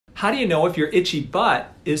How do you know if your itchy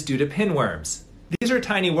butt is due to pinworms? These are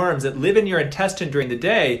tiny worms that live in your intestine during the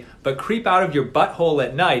day but creep out of your butthole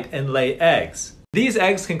at night and lay eggs. These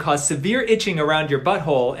eggs can cause severe itching around your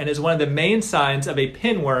butthole and is one of the main signs of a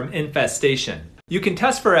pinworm infestation. You can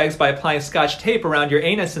test for eggs by applying Scotch tape around your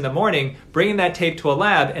anus in the morning, bringing that tape to a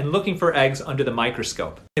lab, and looking for eggs under the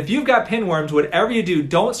microscope. If you've got pinworms, whatever you do,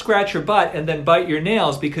 don't scratch your butt and then bite your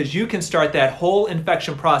nails because you can start that whole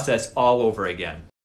infection process all over again.